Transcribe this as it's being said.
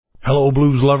Hello,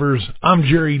 blues lovers. I'm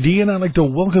Jerry D, and I'd like to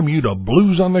welcome you to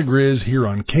Blues on the Grizz here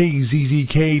on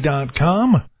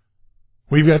KZZK.com.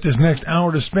 We've got this next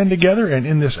hour to spend together, and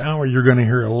in this hour you're going to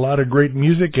hear a lot of great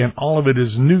music, and all of it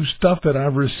is new stuff that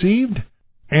I've received,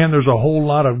 and there's a whole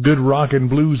lot of good rock and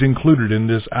blues included in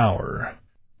this hour.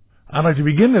 I'd like to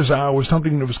begin this hour with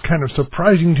something that was kind of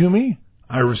surprising to me.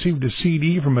 I received a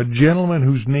CD from a gentleman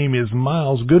whose name is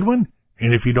Miles Goodwin,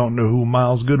 and if you don't know who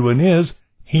Miles Goodwin is,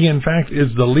 he in fact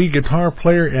is the lead guitar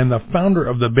player and the founder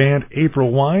of the band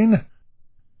April Wine.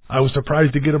 I was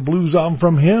surprised to get a blues album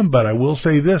from him, but I will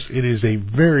say this, it is a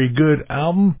very good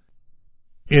album.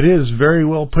 It is very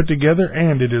well put together,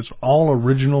 and it is all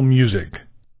original music.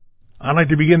 I'd like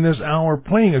to begin this hour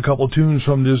playing a couple tunes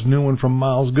from this new one from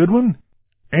Miles Goodwin,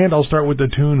 and I'll start with the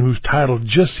tune whose title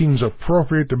just seems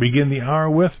appropriate to begin the hour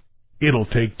with. It'll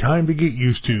Take Time to Get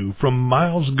Used To, from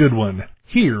Miles Goodwin,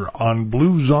 here on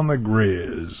Blues on the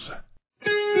Grizz.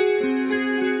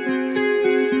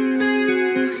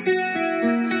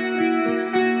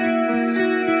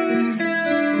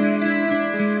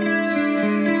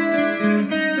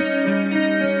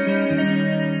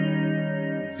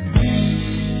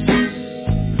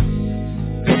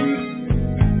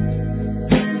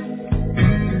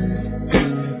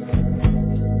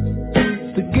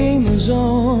 The game is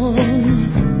on.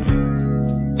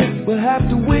 We'll have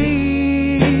to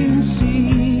wait and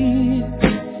see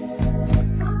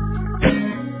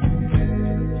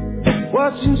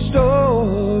what's in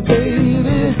store,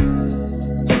 baby.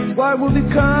 What will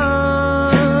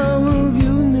become of you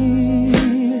and me?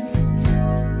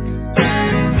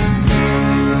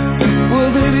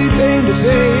 Will there be pain to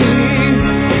pay?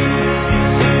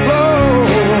 Oh,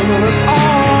 will it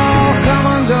all come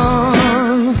undone?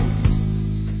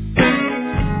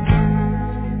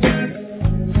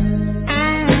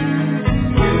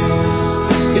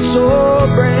 It's so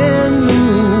brand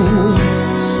new.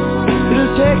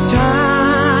 It'll take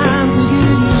time to get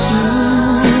used to.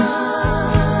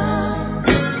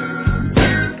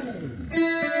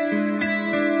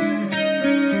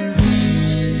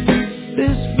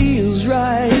 This feels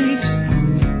right.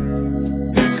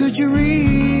 Could you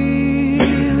really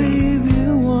be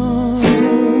the one?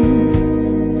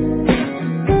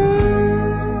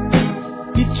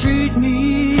 You treat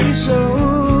me so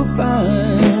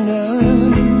fine.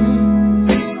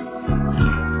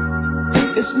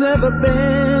 It's never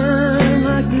been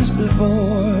like this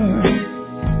before.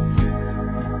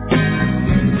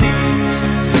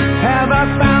 Have I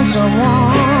found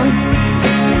someone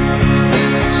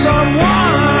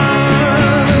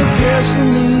who cares for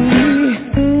me?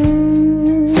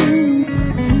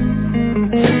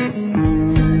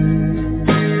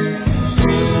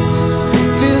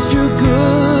 Feels too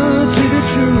good to be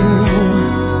true.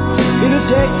 It'll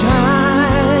take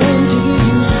time to get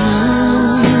used to.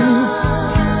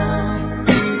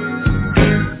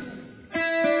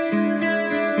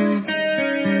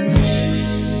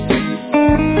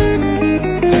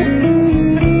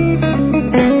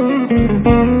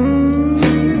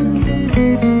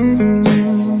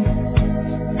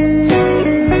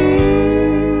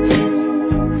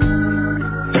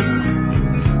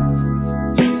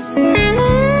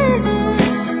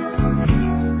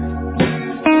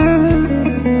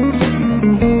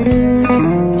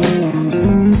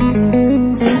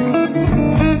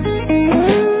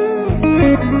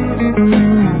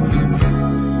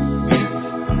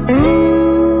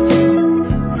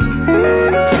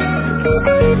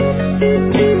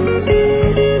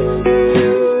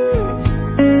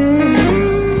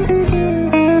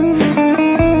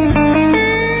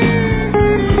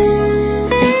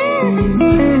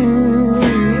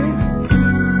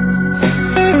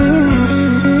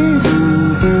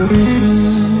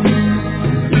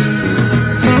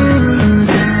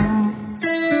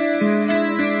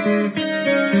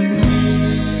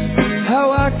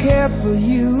 How I care for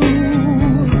you,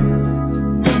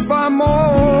 far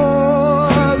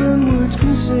more than words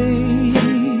can say.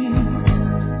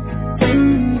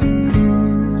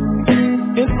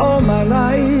 In all my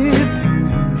life,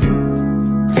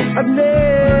 I've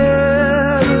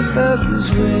never felt this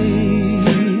way.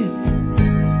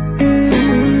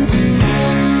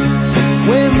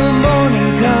 When the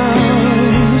morning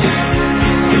comes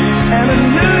and a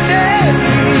new day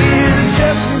is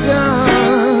just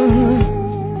begun,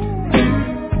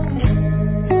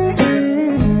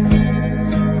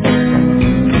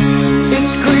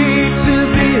 it's great to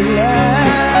be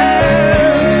alive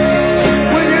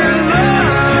when you're in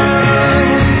love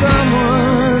with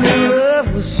someone, in love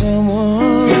with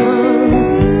someone.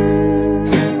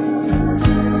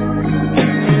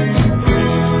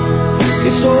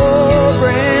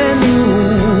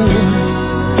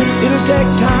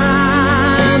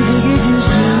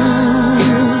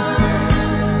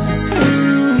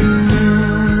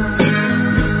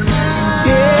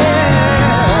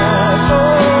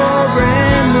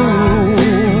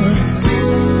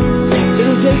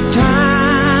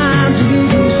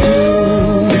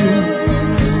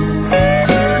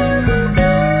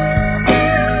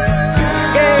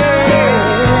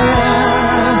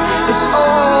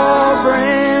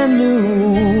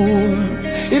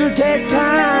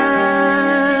 time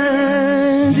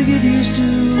to get used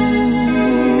to.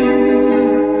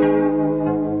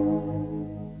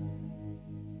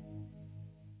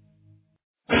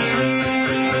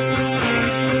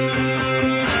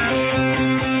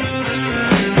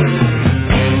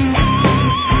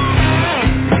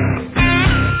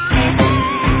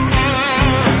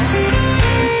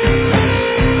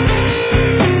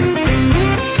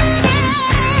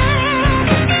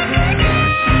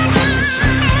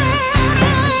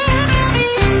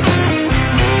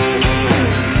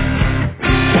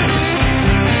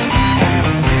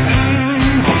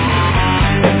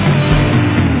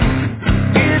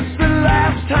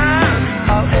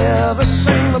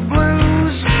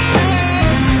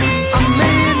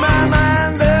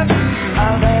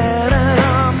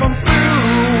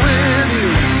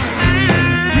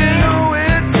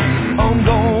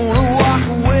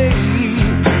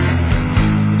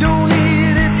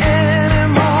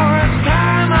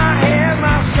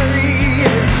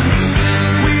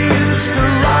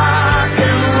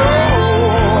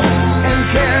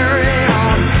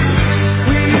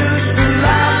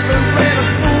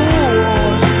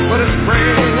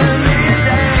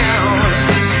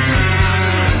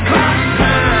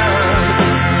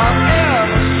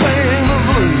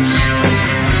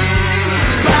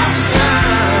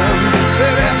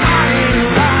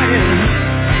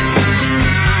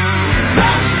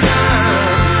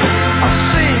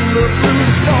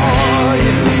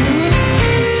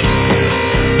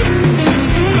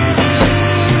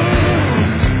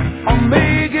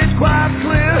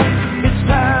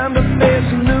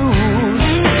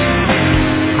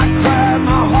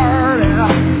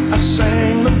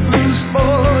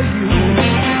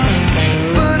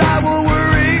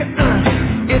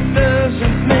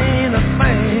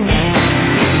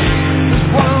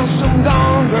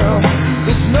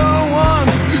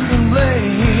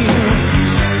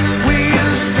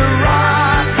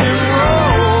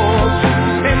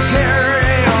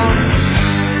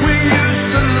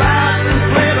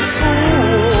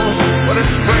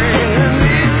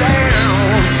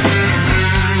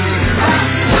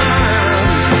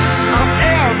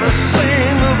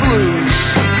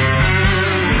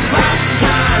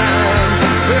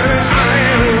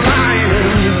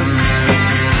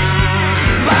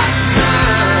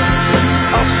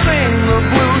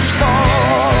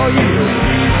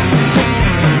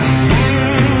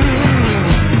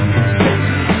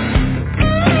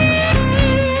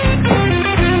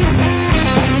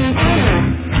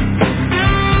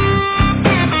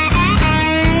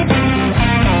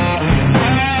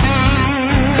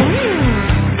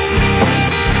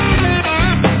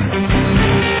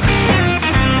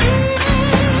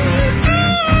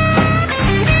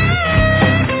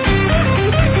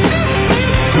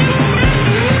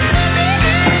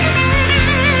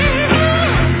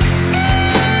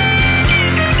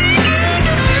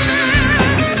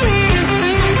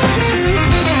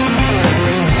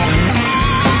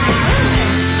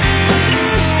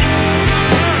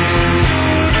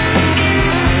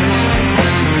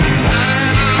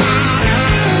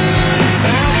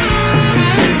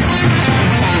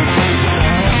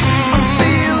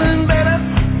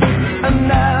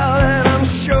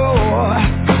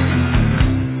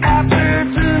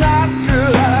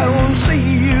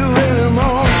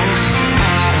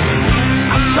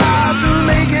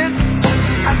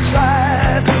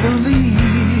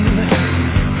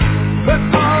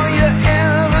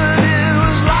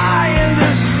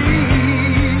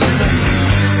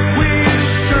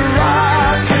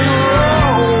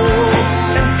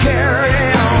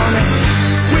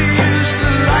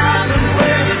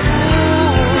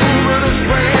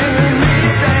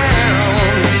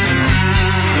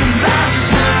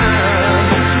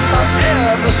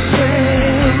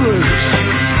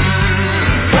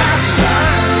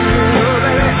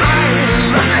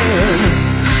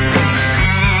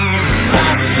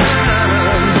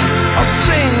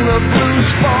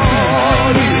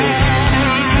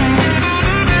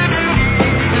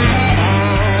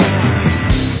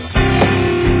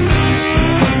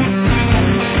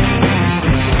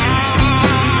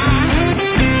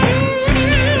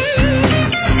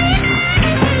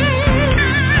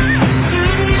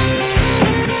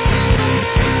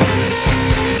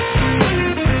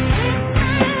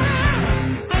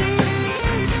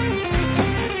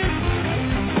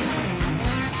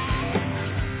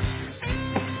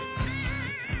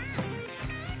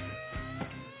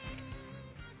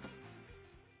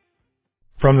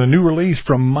 From the new release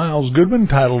from Miles Goodwin,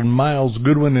 titled Miles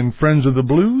Goodwin and Friends of the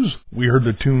Blues, we heard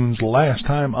the tunes Last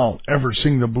Time I'll Ever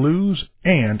Sing the Blues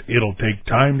and It'll Take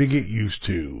Time to Get Used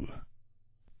to.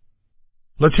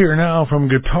 Let's hear now from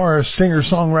guitarist,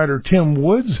 singer-songwriter Tim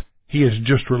Woods. He has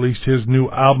just released his new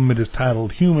album. It is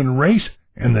titled Human Race,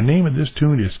 and the name of this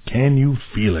tune is Can You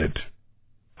Feel It?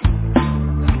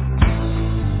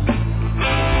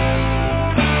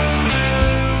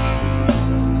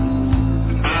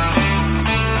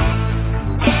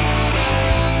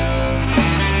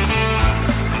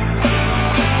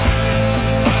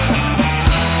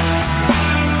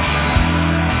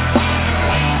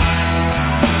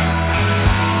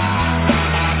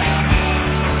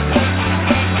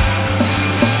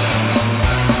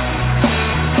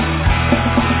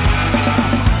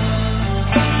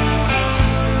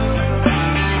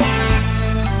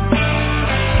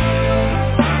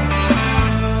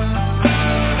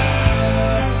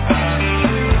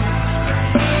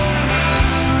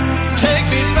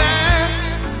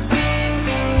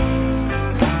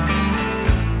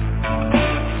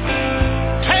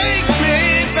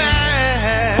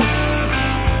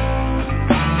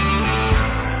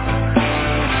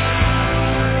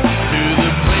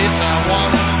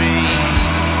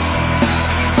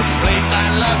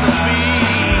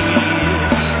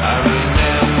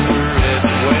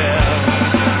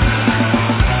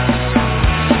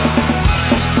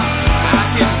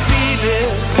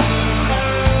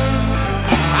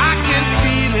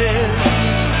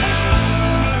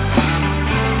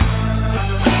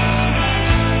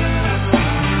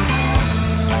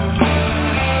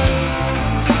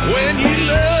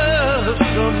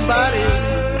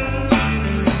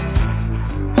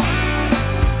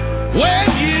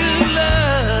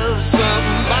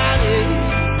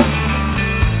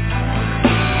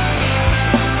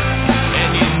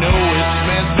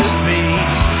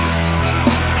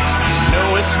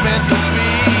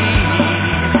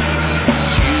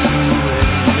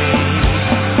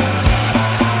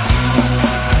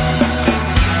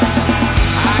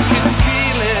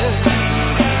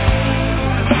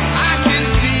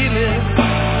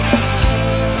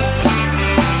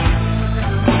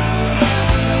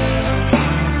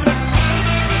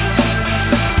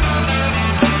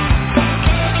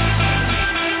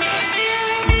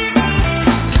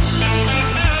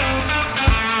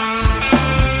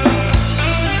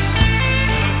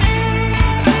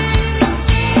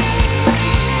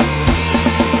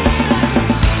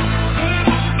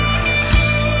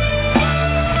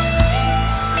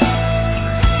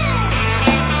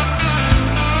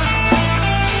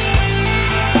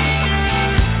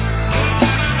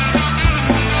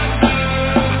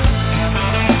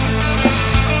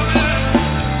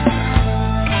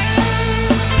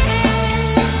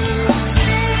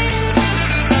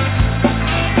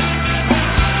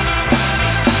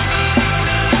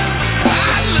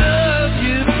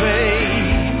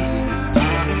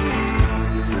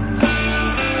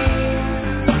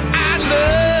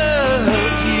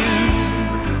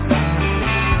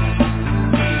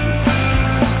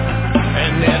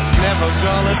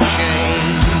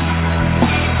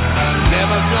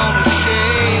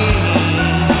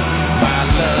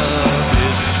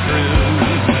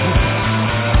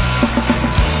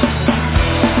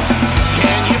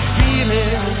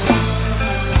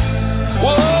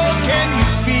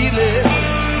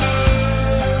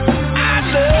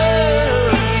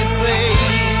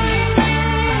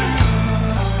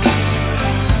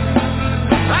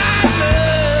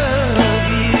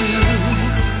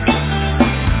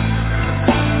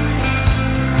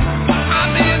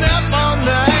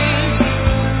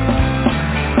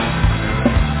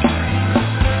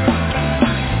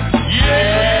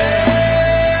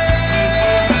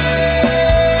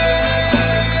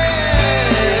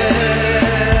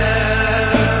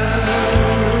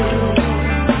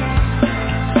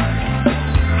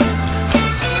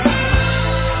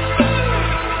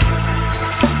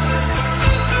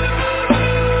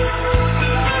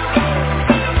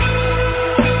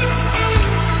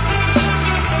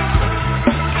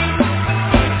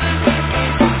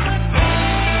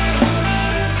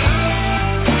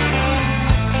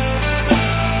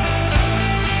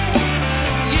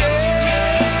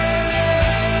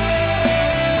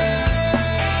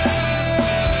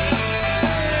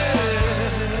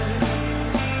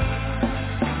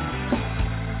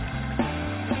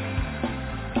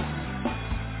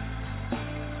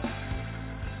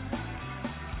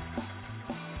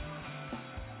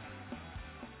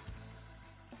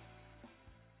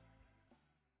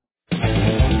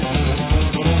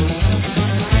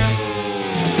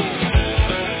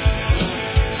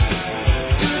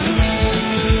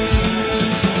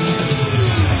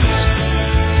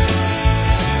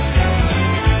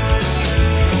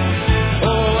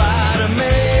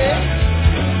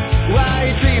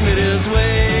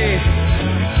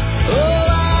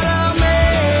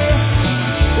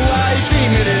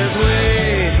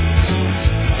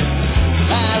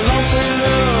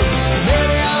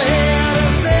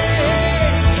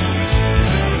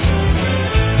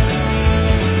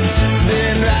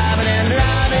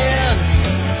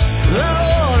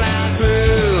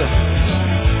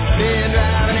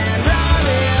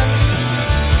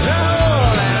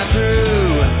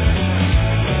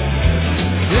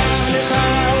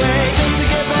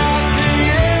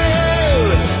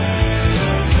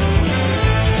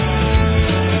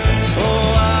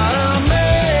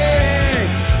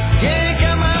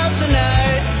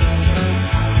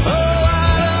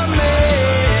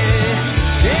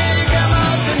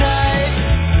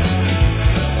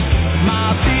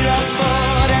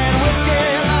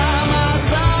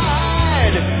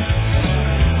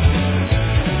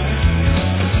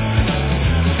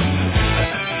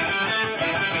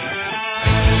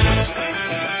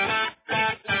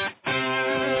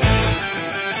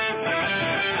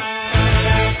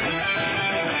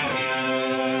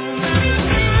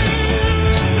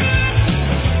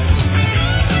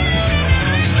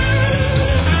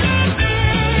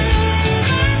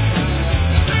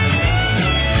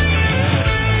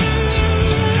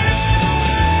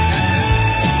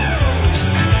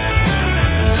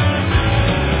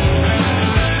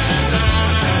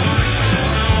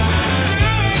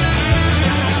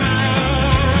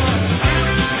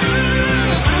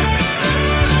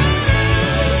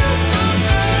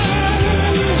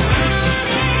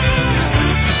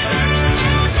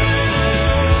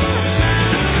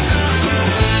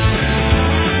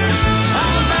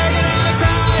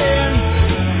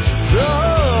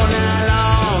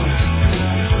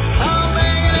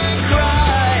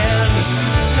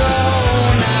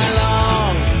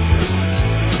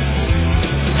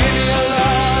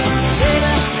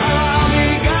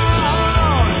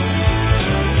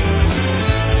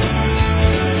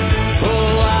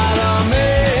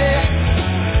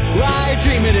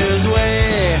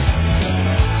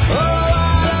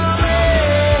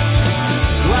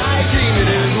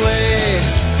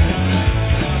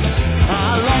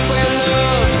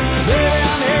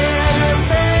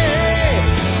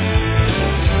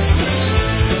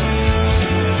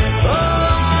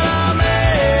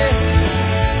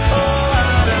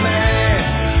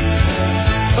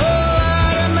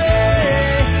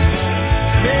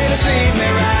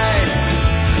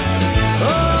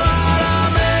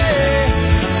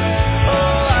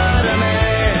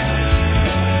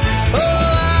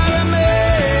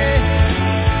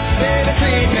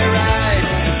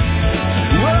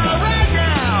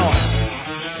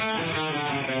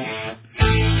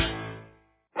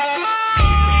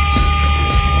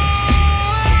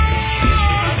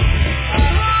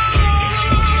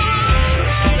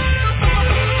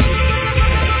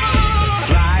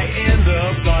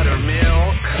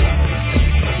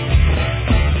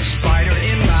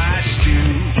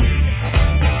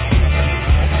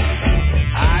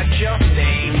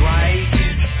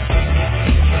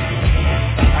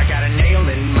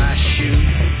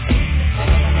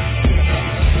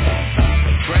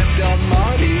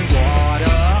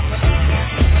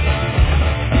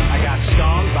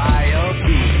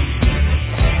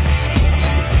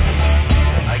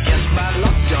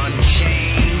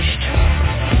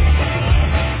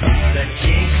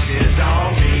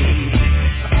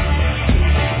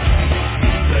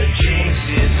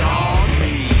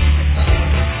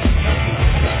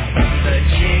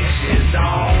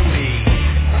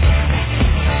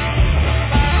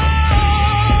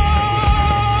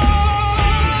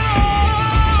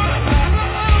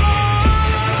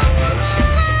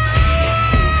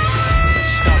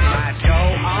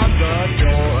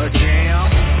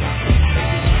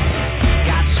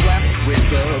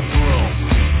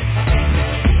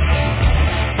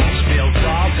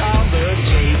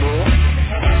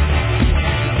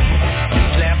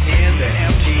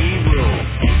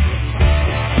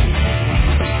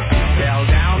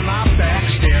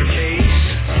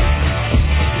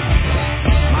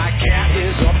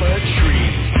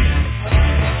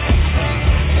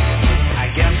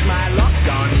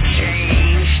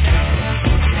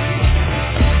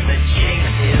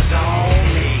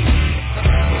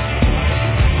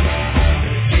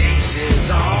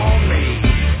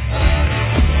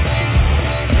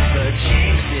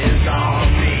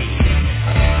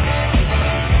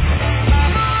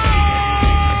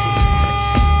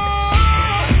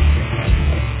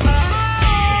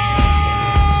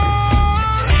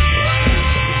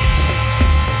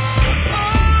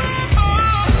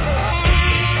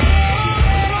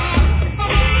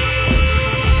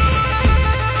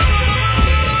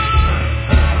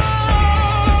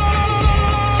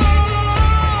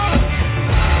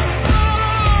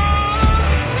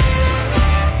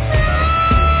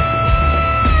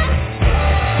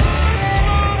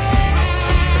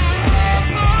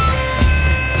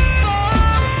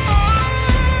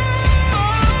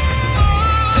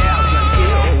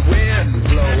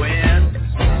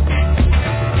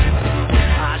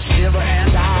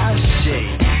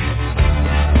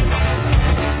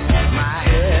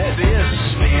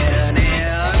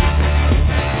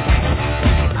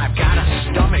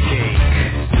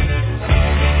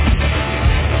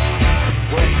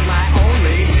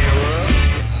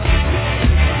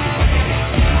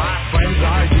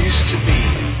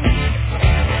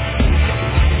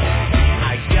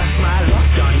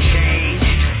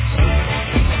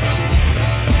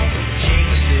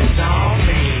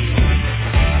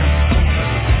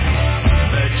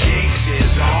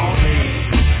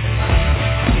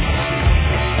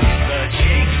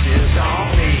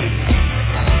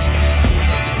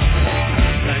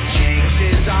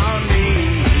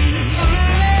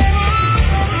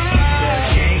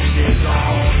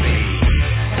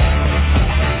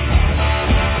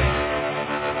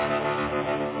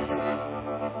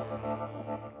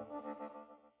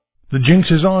 The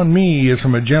Jinx Is On Me is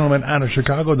from a gentleman out of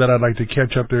Chicago that I'd like to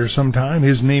catch up there sometime.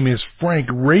 His name is Frank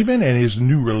Raven, and his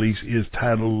new release is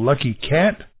titled Lucky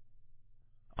Cat.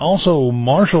 Also,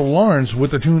 Marshall Lawrence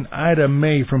with the tune Ida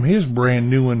May from his brand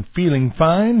new one, Feeling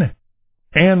Fine.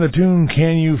 And the tune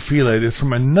Can You Feel It is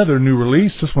from another new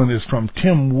release. This one is from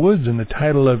Tim Woods, and the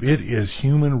title of it is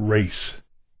Human Race.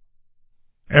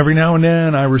 Every now and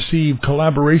then I receive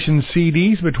collaboration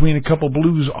CDs between a couple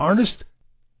blues artists,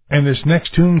 and this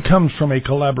next tune comes from a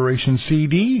collaboration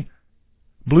CD.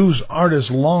 Blues artist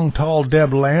Long Tall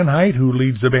Deb Lanhite, who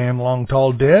leads the band Long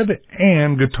Tall Deb,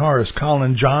 and guitarist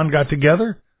Colin John got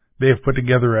together. They have put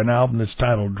together an album that's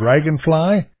titled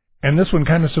Dragonfly, and this one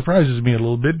kind of surprises me a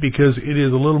little bit because it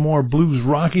is a little more blues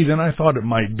rocky than I thought it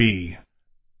might be.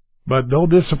 But though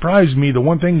this surprised me, the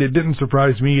one thing that didn't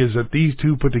surprise me is that these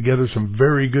two put together some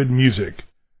very good music.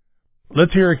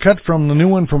 Let's hear a cut from the new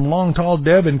one from Long Tall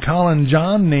Deb and Colin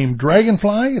John named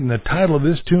Dragonfly, and the title of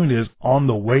this tune is On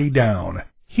the Way Down,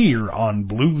 here on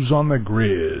Blues on the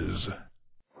Grizz.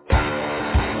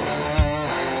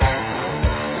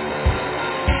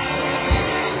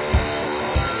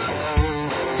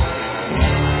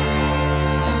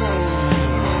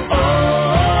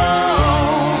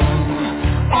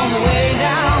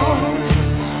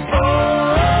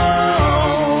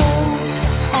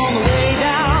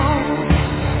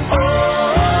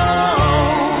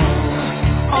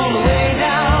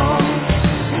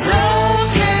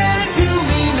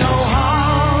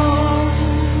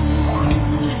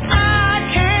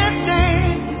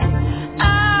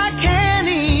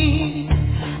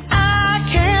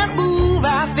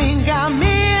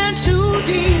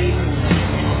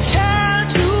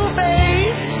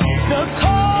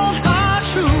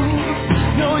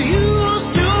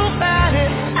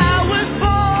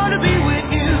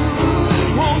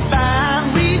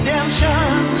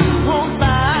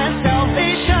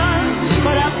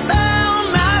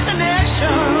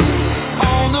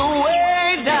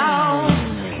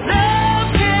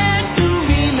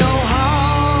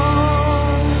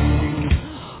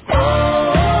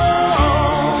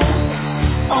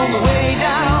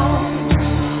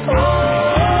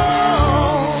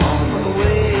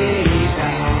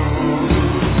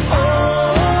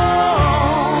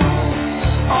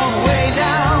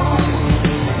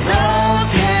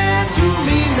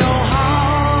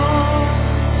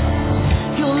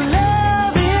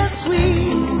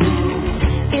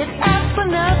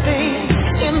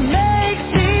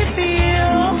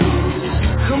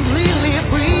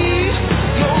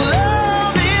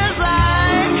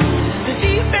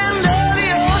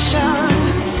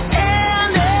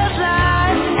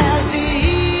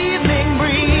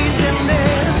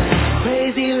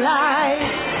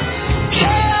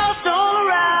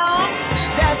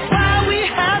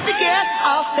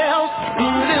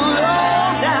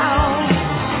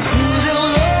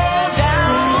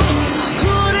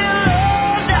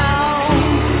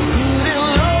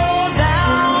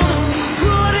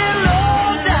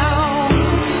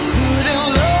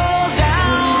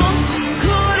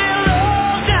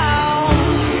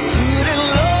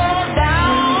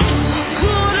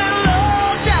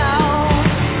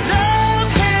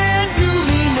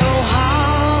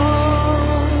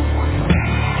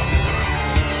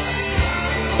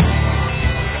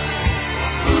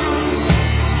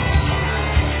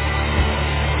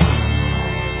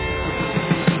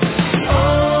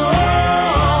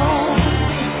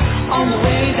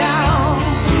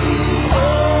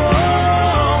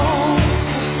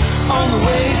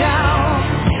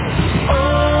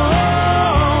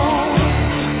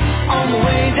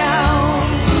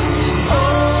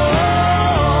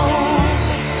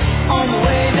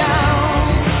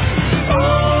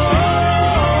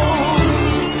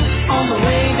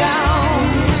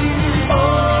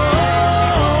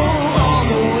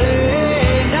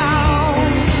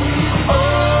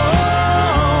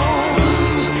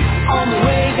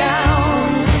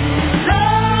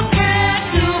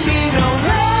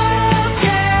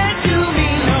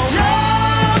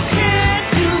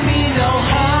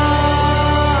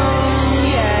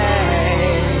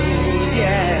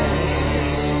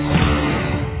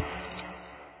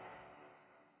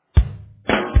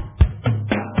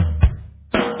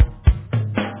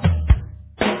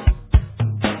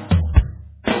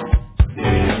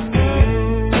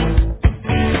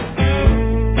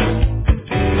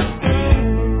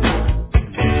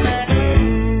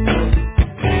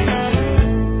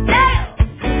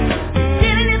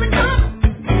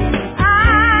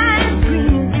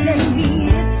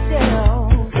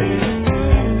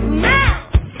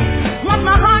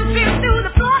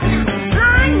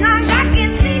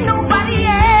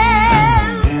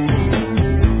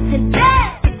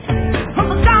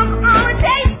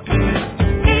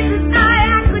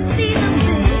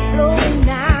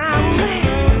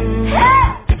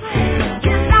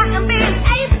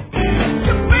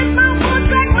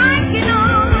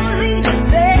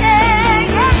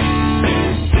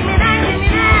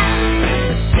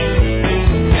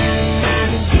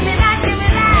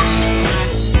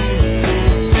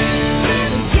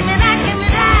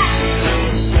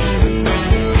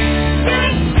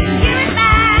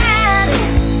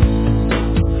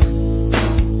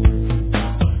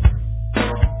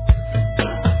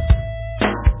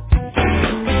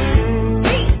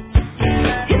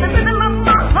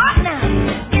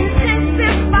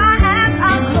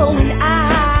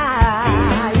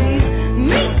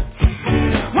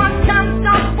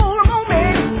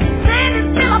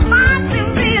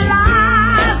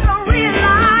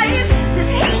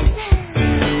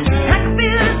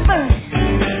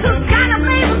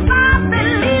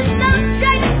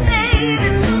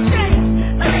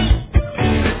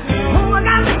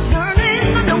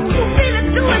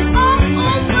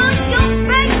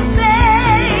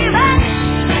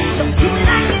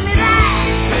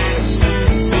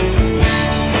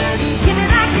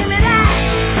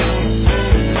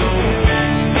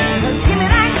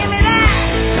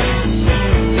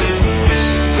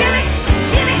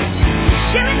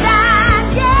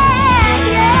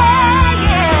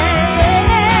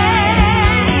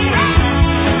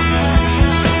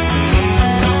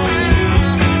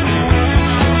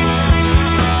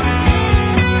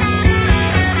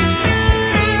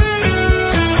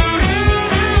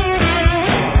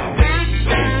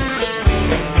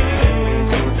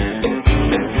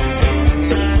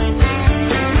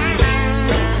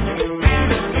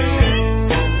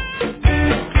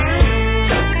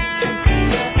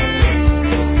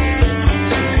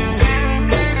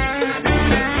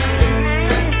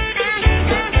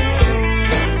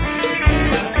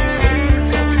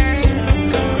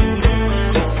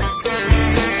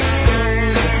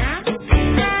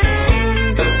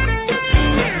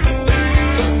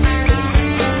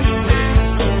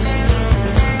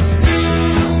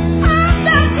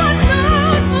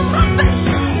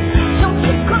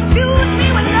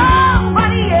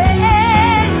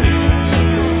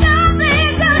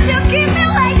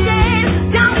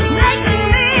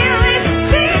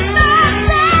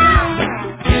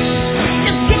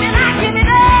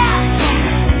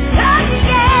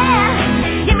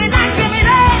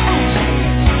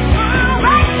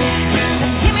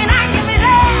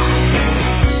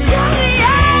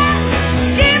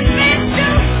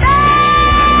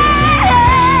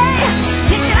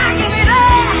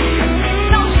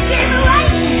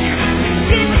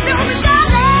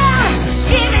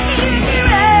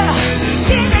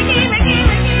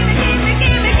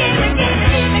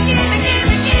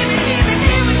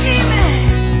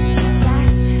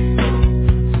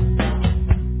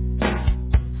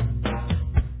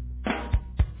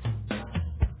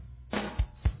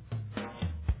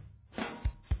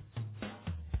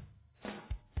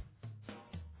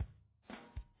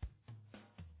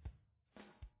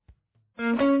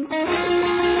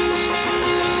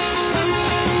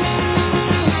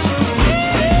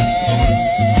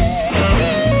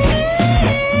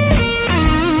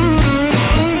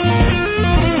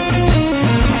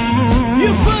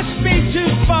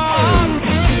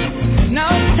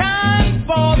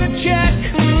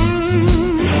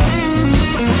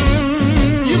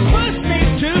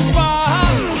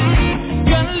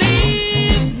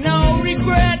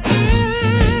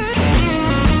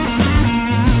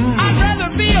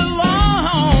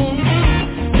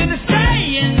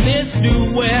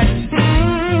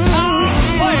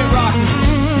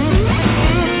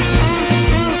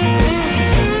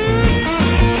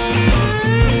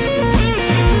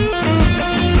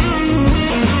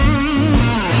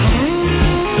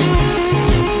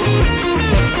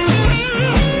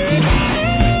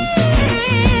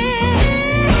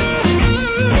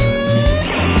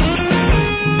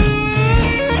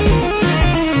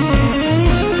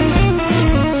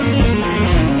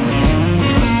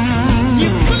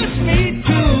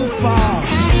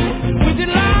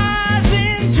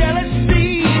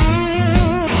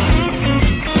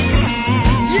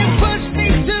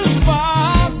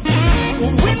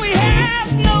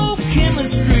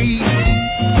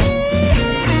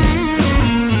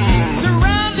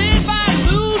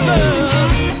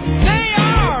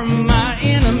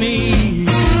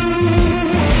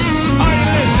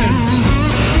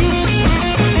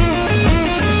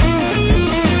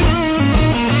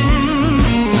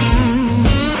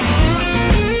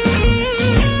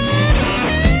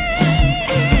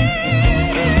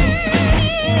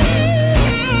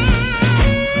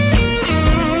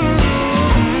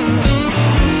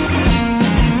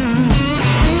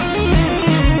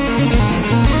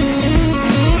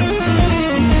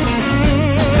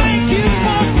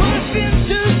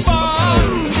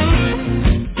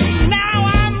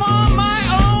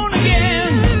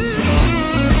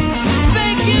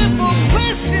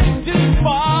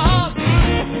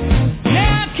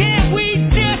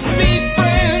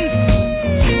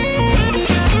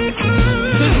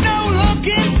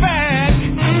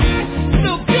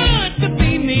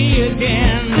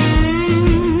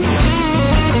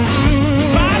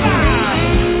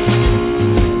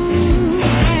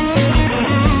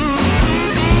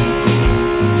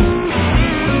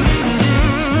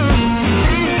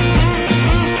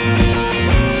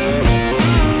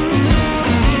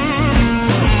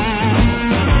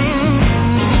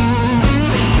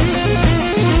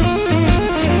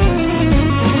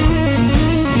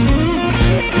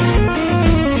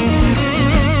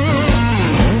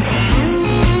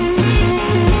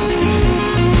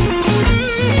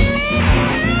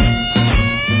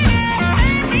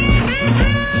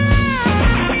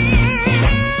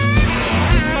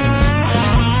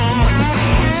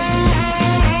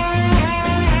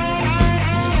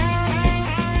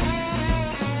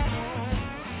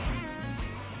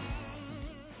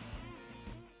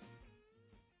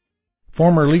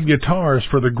 former lead guitarist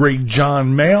for the great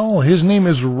John Mayall. His name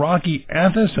is Rocky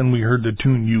Athos, and we heard the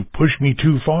tune You Push Me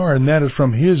Too Far, and that is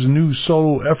from his new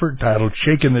solo effort titled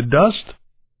Shakin' the Dust.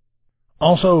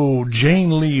 Also,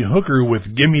 Jane Lee Hooker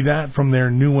with Gimme That from their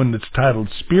new one that's titled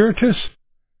Spiritus.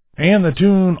 And the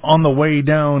tune On the Way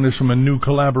Down is from a new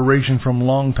collaboration from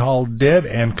Long Tall Dead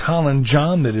and Colin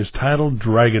John that is titled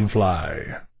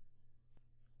Dragonfly.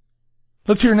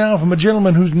 Let's hear now from a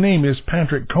gentleman whose name is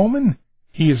Patrick Coleman.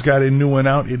 He has got a new one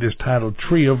out. It is titled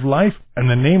Tree of Life, and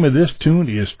the name of this tune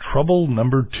is Trouble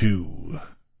Number 2.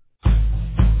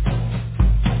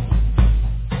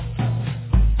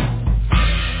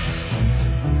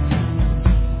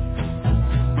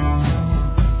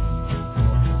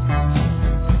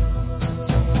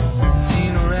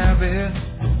 Seen a rabbit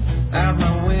out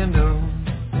my window,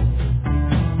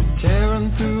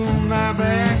 tearing through my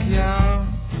backyard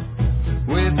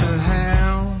with a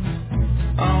hound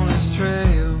on his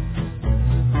trail,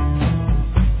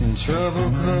 and trouble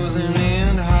closing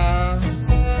in hard.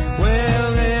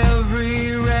 Well,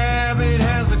 every rabbit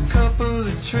has a couple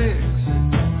of tricks,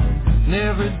 and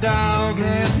every dog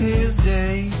has his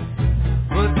day,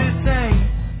 but this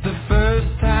ain't the first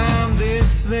time this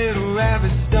little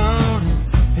rabbit's done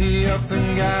it. He up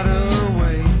and got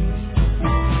away.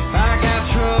 I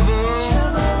got trouble.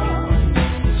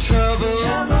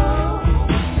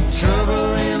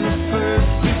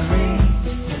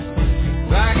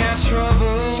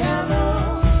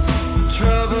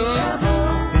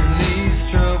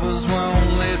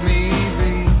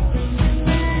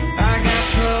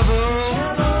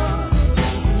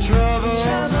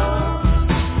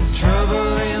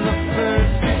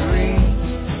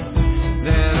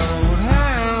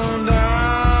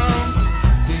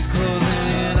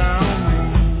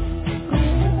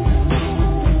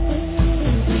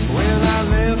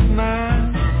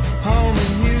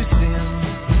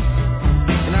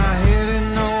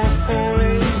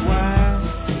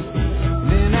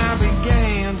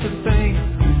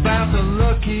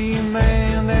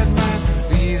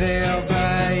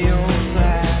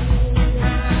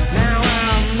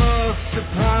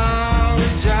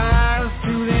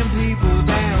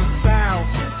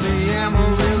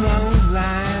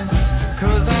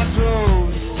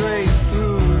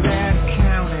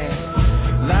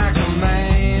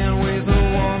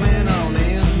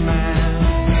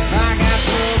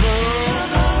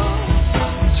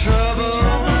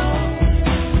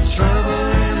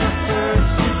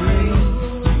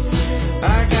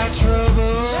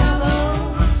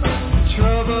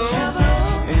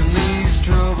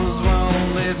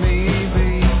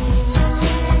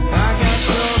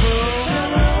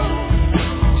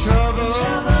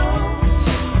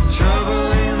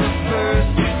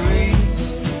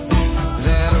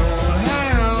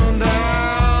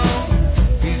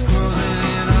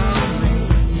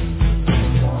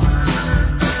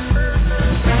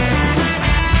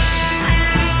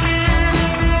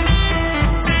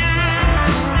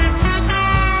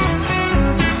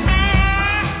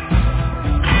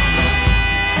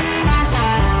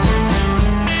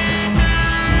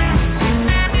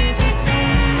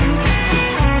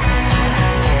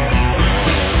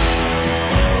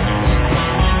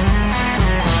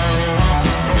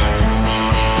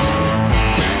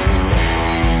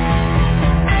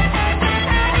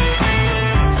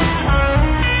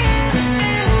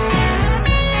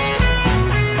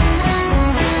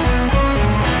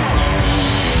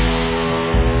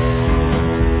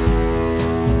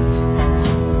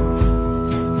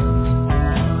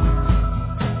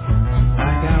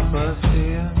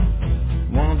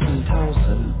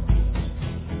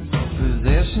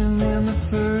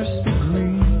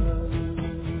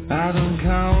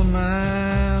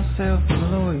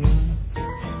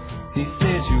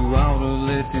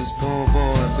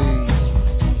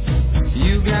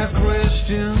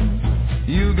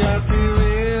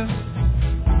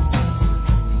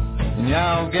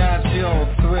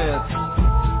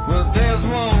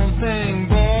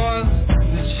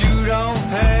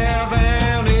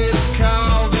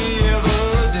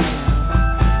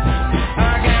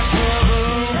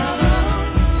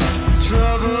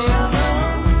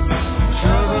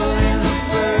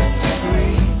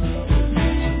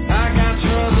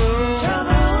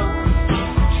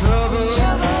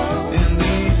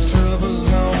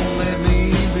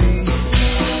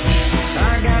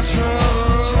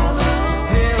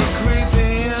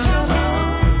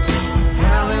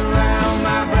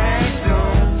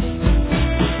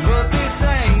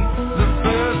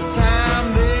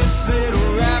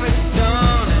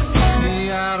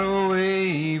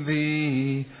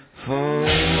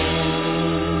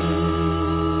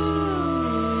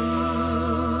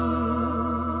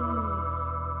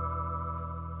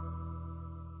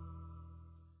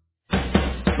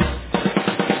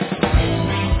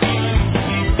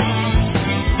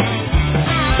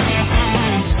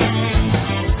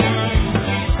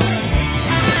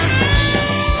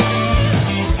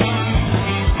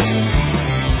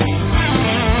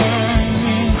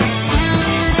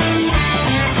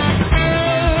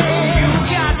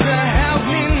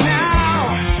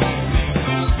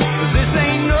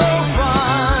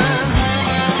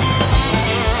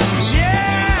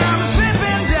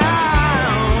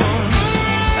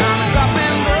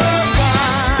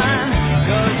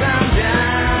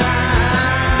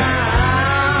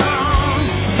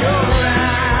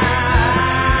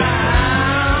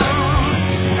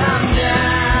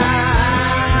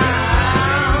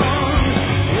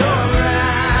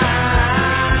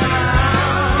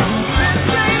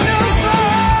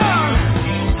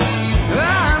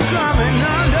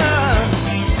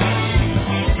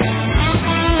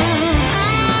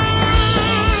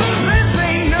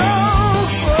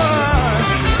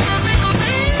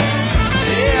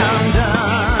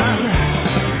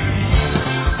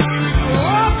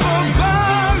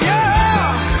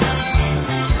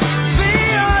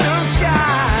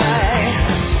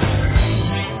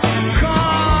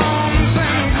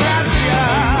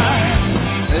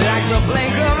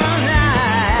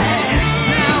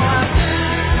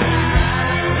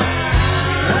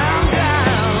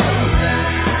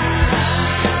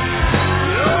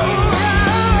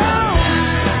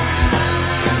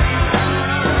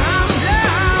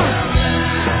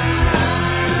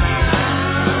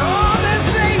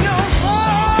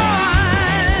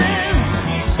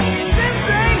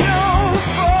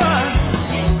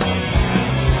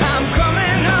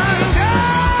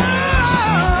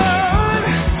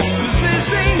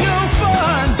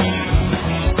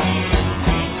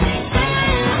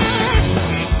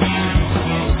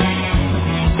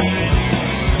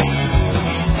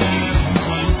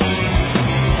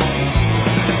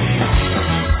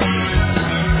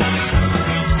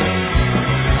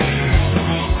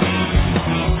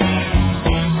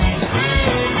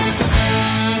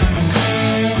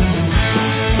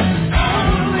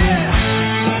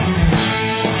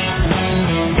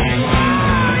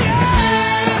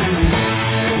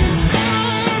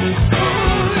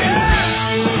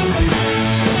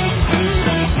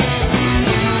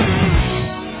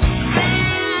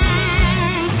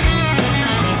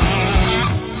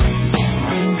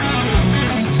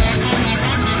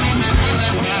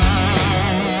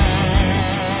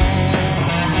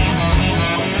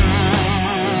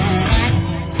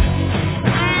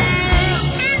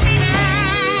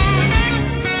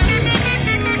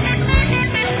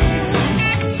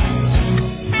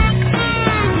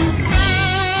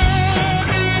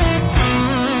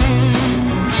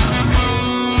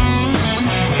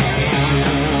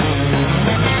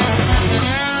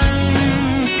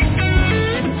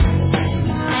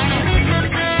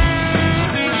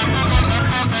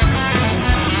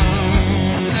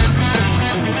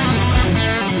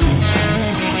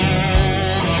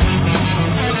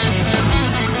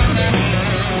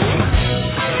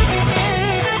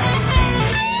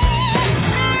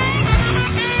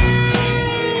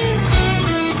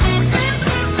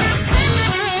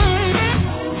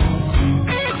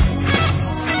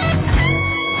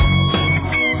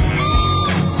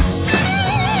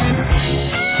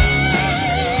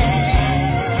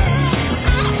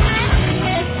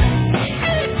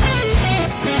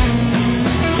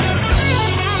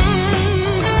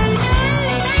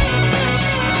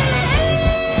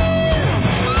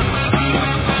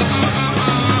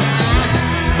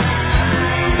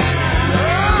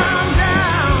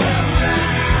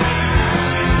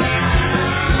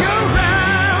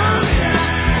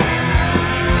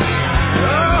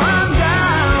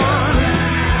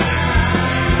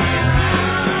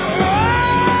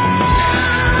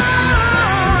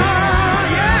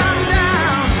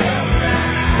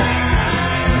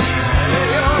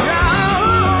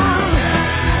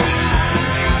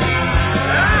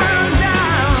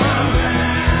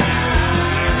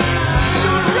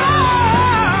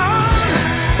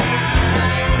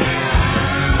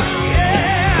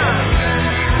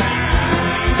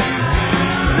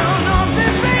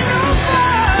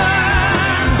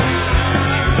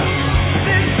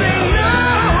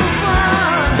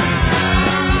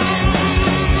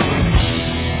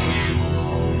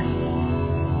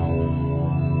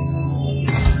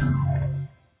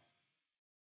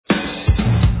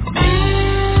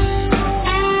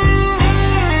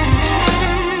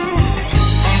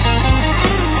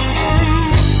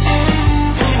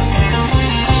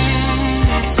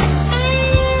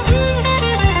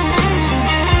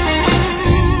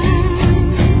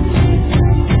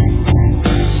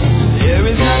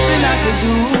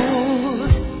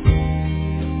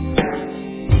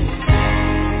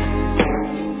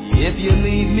 you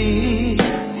leave me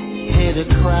here to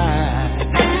cry.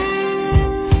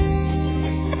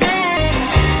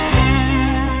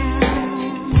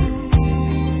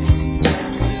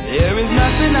 There is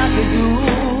nothing I can do.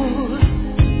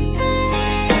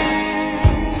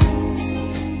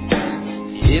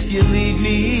 If you leave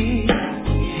me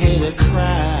here to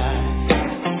cry.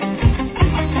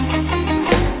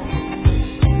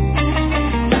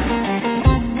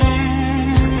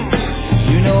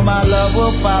 You know my love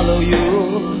will follow you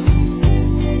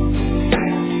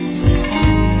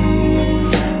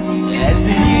as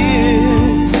the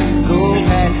years go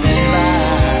passing by.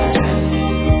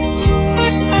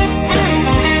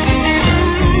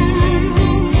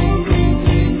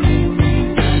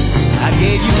 I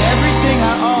gave you everything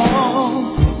I own.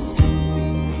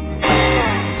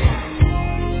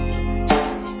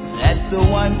 That's the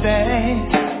one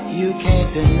thing you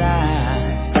can't deny.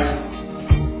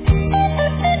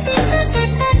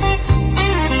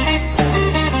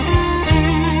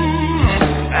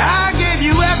 I gave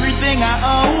you everything I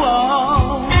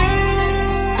own.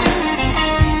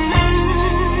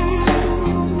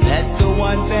 That's the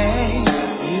one thing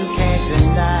you can't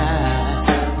deny.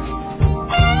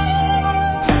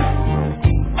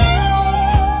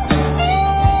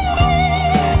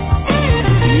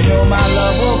 You know my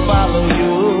love will follow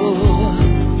you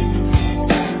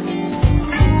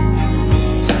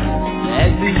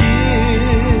as the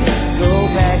years go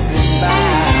passing by.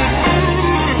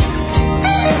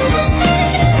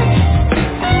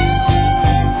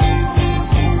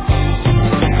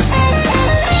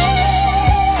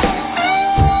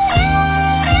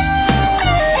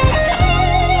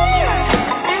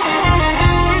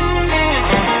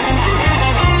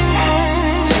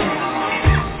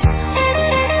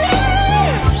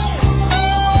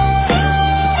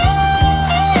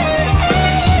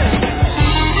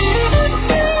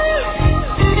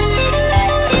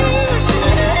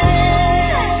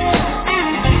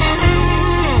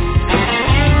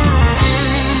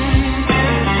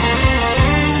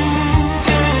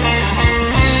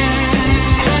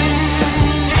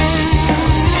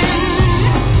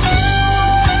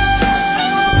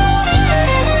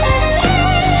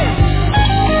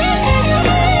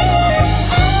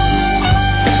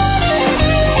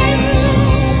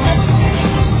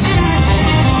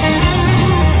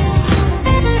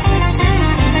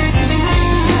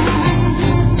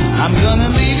 I'm gonna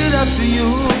leave it up to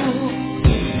you.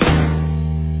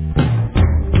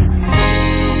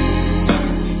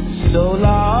 So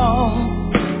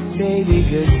long, baby,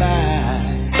 goodbye.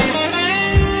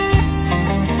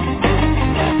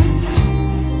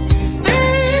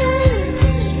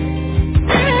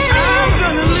 I'm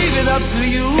gonna leave it up to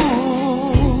you.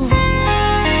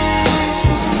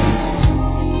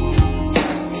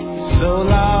 So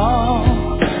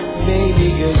long, baby,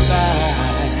 goodbye.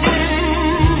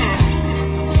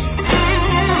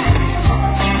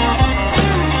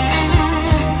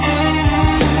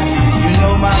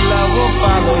 My love will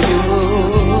follow you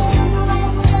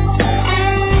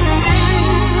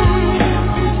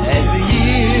as the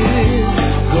years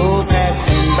go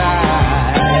passing by.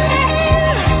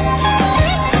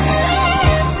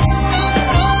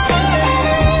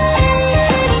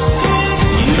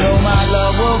 You know my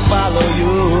love will follow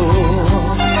you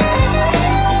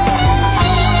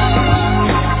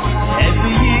as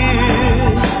the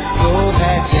years go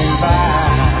passing by.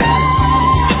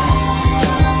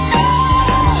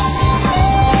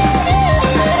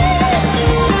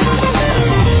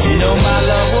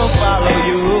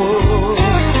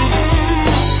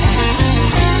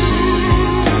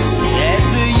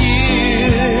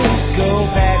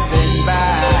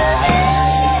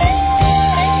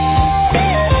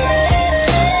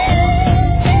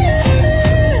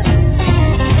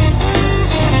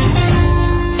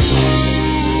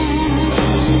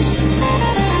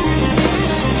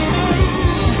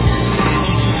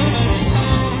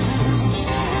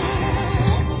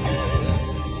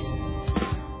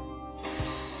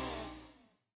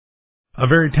 A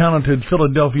very talented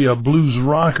Philadelphia blues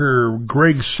rocker,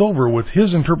 Greg Silver, with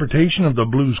his interpretation of the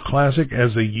blues classic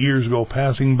As the Years Go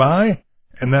Passing By,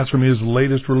 and that's from his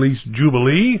latest release,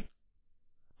 Jubilee.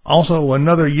 Also,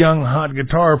 another young hot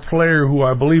guitar player who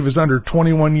I believe is under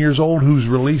 21 years old, who's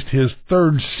released his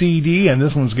third CD, and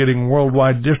this one's getting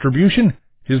worldwide distribution.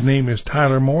 His name is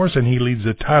Tyler Morris, and he leads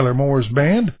the Tyler Morris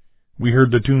Band. We heard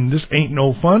the tune This Ain't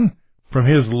No Fun from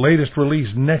his latest release,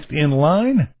 Next in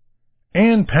Line.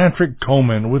 And Patrick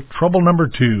Coleman with Trouble Number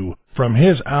 2 from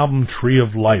his album Tree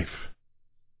of Life.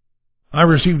 I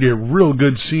received a real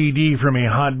good CD from a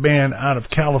hot band out of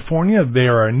California. They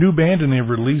are a new band and they've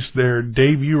released their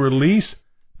debut release.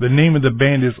 The name of the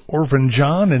band is Orphan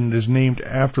John and is named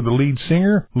after the lead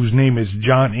singer, whose name is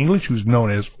John English, who's known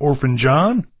as Orphan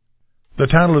John. The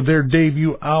title of their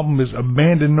debut album is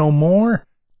Abandon No More,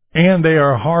 and they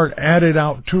are hard at it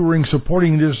out touring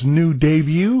supporting this new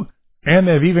debut. And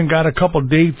they've even got a couple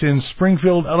dates in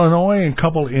Springfield, Illinois, and a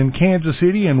couple in Kansas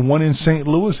City, and one in St.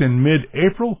 Louis in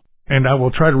mid-April. And I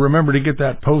will try to remember to get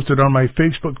that posted on my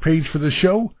Facebook page for the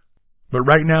show. But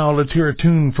right now, let's hear a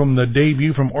tune from the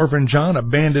debut from Orphan John,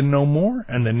 Abandon No More,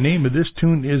 and the name of this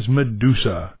tune is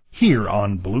Medusa, here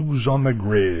on Blues on the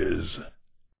Grizz.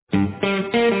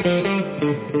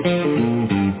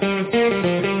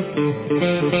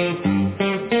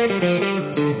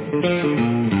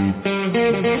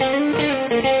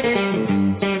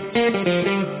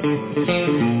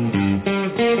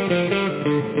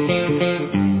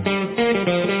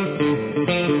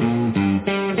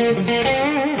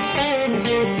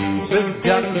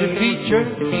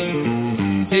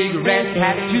 Cigarette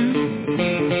tattoo,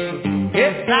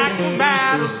 it's like a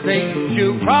rattlesnake,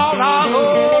 she'll crawl all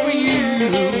over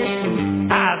you.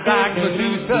 Eyes like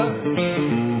Medusa,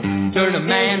 turn a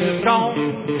man to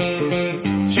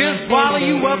stone. She'll swallow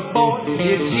you up, boy,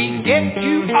 if she gets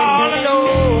you all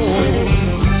alone.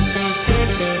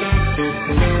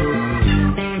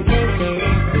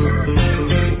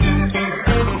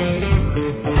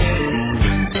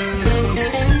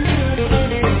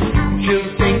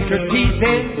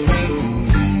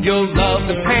 You'll love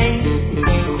the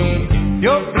pain.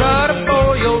 Your blood will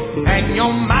boil and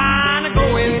your mind will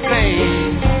go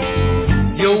insane.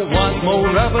 You'll want more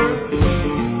of her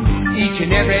each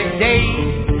and every day.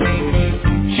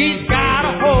 She's got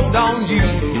a hold on you,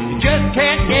 you just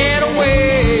can't get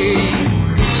away.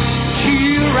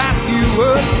 She'll wrap you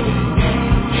up,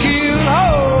 she'll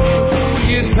hold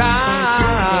you tight.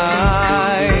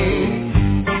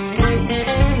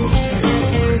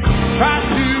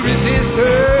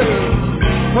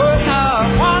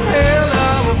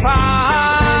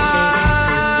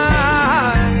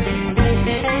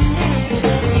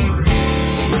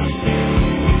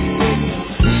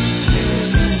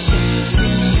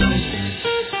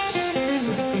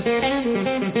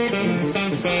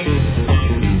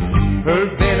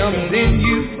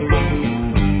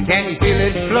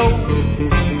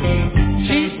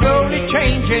 She's slowly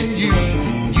changing you,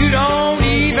 you don't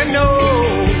even know.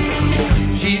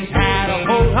 She's had a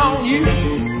hold on you,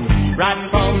 right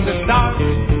from the start.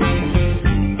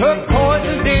 Her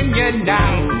poison's in you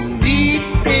now,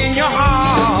 deep in your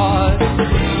heart.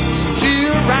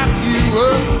 She'll wrap you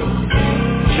up,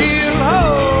 she'll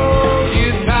hold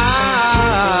you tight.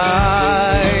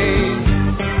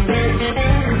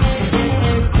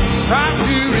 Try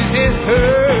to resist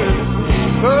her,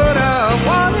 put up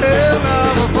one hell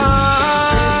of a fight.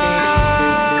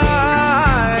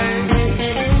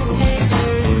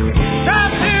 Try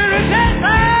to resist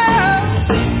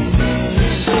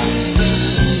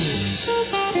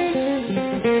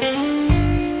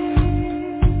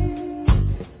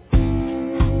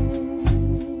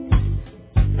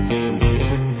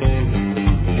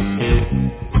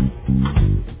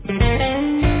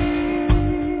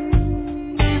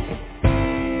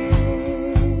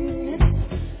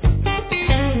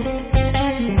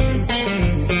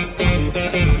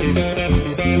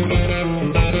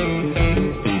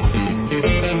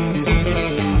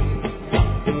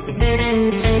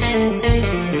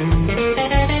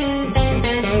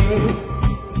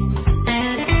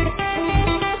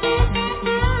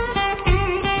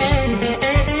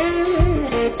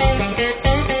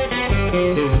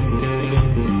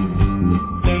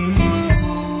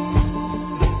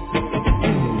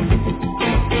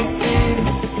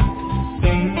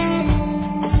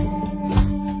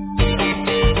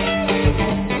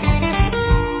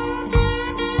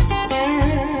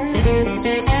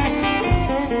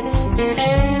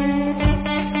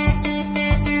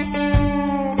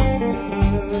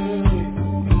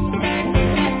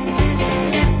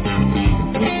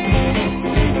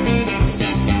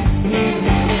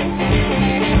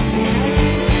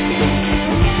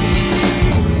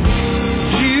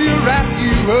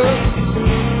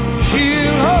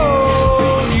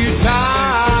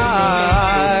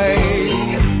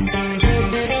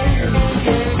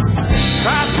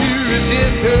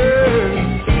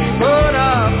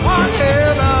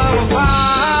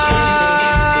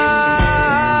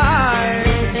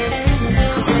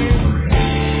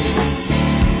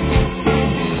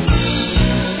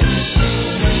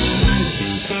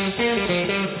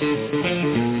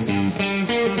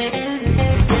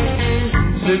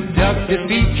seductive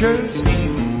features,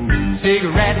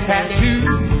 cigarette tattoo.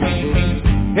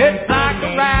 It's like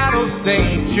a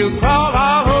rattlesnake, she'll crawl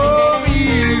all over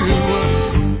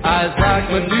you.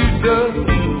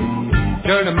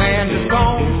 dirty man is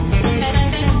gone.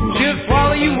 She'll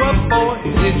swallow you up, boy,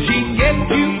 if she gets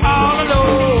you all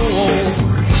alone.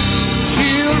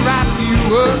 She'll wrap you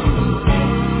up,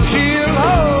 she'll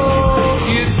hold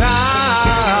you tight.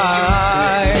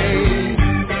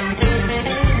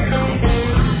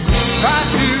 Try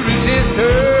to resist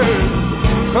her,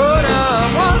 put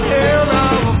up one hell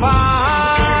of a fight.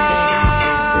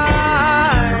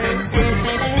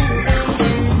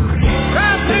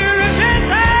 Try to resist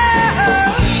her.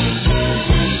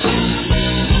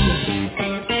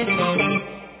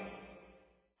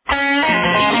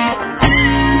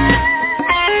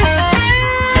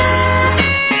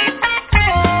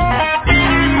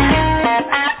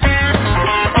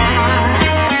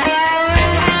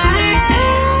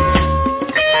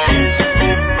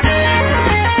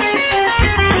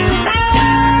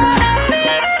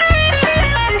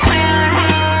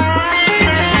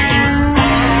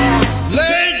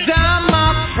 Lay down,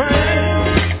 my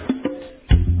friend.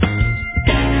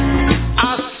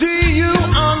 I'll see you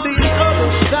on the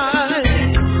other side.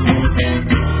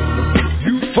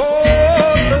 You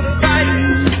fought the fight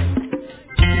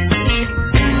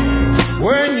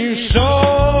when you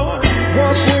saw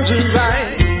what wasn't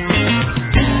right.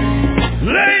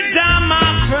 Lay down, my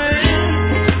friend.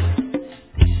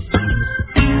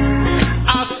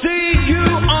 I'll see you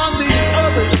on the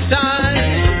other side.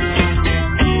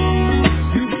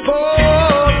 You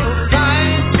fought the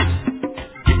fight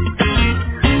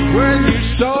when you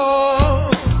saw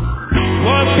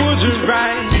what wasn't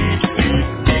right.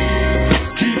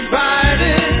 Keep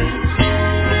fighting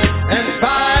and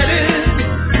fighting.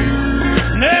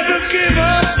 Never give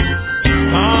up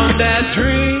on that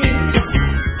dream.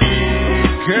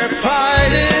 Keep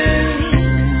fighting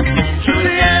to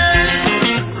the end.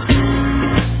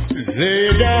 Lay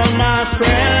down, my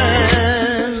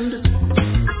friend.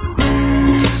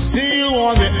 See you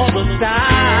on the other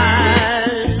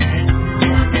side.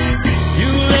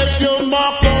 You left your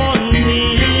mark on me,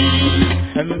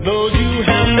 and those you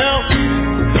have helped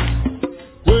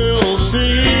will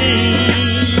see.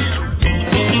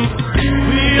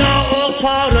 We are all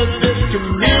part of this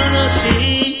community.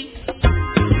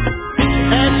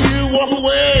 As you walk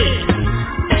away,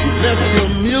 left your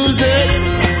music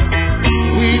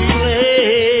we play.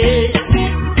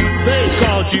 They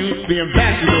called you the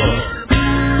ambassador,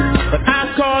 but I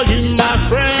call you my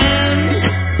friend.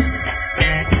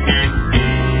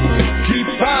 Keep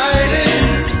fighting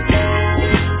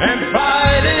and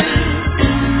fighting.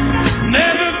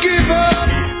 Never give up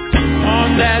on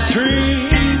that dream.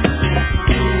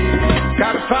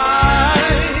 Gotta fight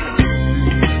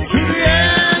to the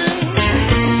end.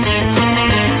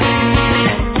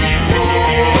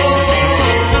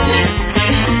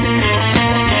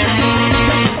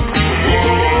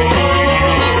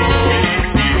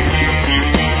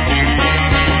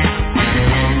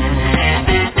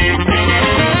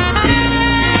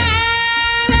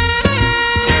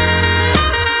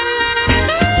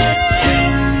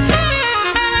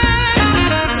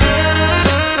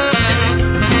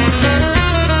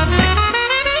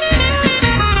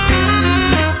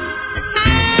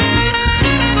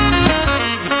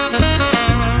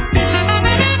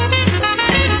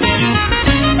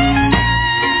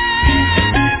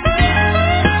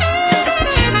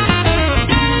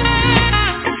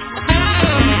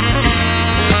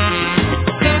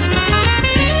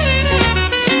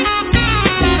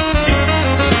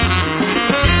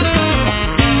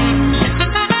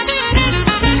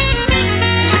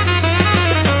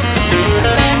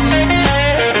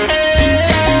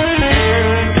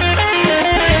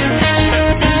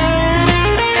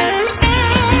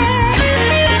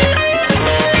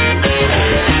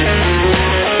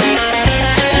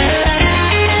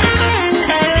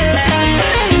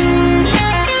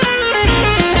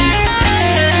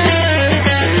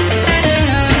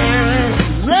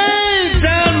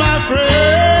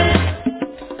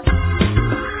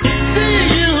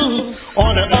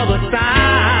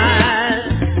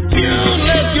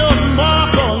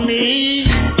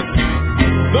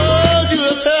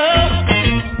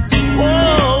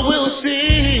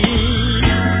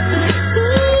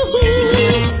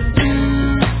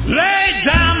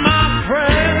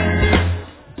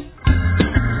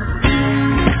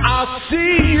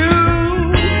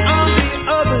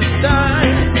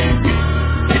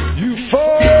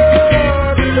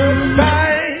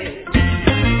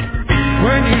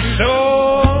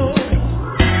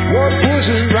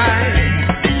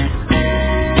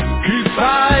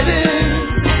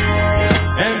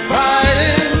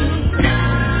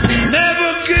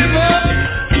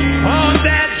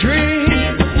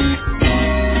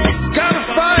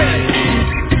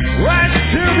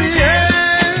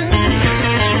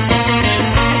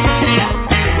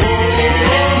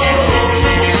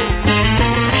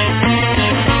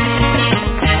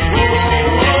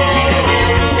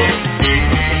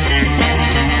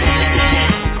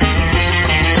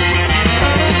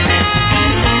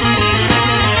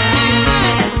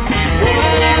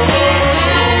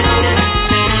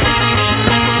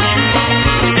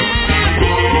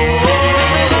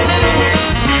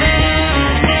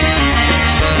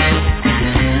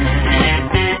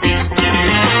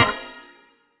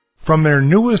 From their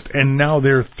newest and now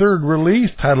their third release,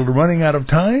 titled Running Out of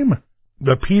Time,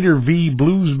 the Peter V.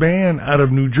 Blues Band out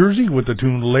of New Jersey with the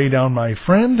tune Lay Down My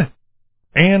Friend.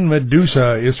 And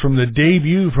Medusa is from the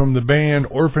debut from the band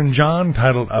Orphan John,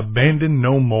 titled Abandon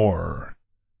No More.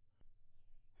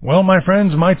 Well, my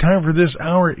friends, my time for this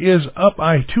hour is up.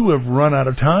 I too have run out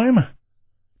of time.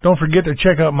 Don't forget to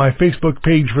check out my Facebook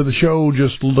page for the show.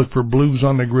 Just look for Blues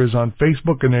on the Grizz on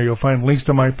Facebook, and there you'll find links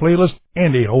to my playlist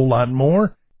and a whole lot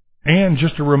more. And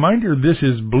just a reminder, this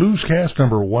is Bluescast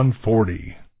number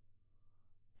 140.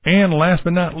 And last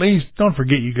but not least, don't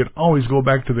forget you can always go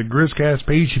back to the Grizzcast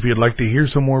page if you'd like to hear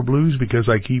some more blues, because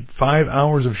I keep 5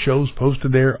 hours of shows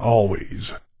posted there always.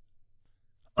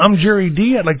 I'm Jerry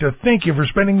D. I'd like to thank you for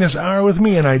spending this hour with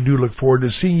me, and I do look forward to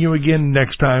seeing you again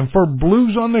next time for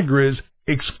Blues on the Grizz,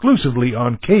 exclusively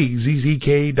on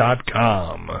KZZK.com.